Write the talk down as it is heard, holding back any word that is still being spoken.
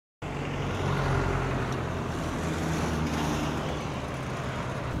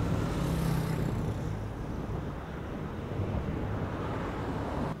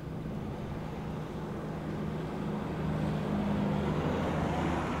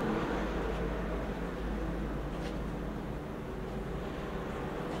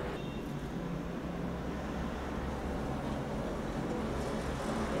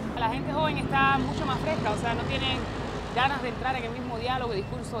gente joven está mucho más fresca, o sea, no tienen ganas de entrar en el mismo diálogo y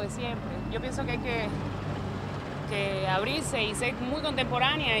discurso de siempre. Yo pienso que hay que abrirse y ser muy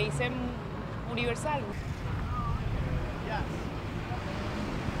contemporánea y ser universal.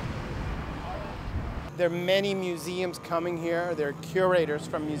 There are many museums coming here. There are curators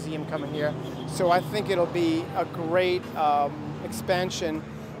from museum coming here. So I think it'll be a great expansion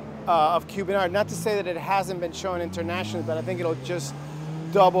of Cuban art. Not to say that it hasn't been shown internationally, but I think it'll just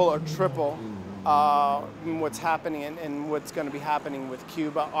double or triple what's happening and what's going to be happening with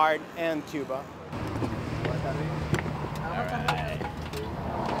Cuba, art and Cuba.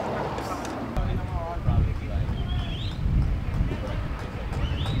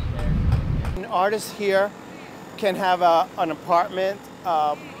 Artists here can have an apartment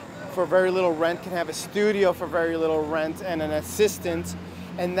for very little rent, can have a studio for very little rent and an assistant,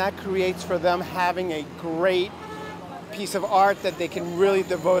 and that creates for them having a great piece of art that they can really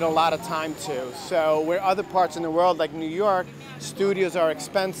devote a lot of time to. So where other parts in the world, like New York, studios are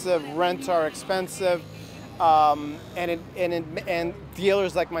expensive, rents are expensive, and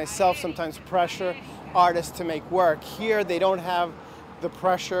dealers like myself sometimes pressure artists to make work. Here they don't have the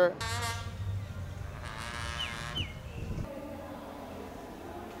pressure.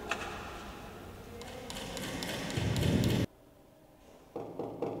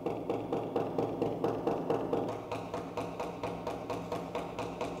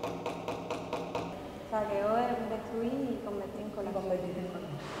 Destruir y convertir en color.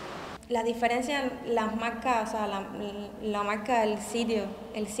 La diferencia en las marcas, o sea, la marca del sitio,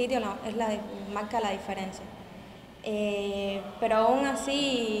 es la marca la diferencia. Pero aún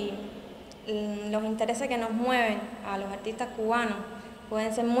así, los intereses que nos mueven a los artistas cubanos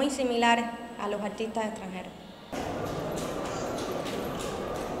pueden ser muy similares a los artistas extranjeros.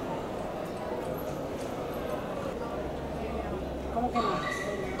 ¿Cómo que no?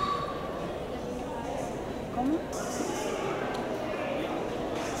 ¿Cómo?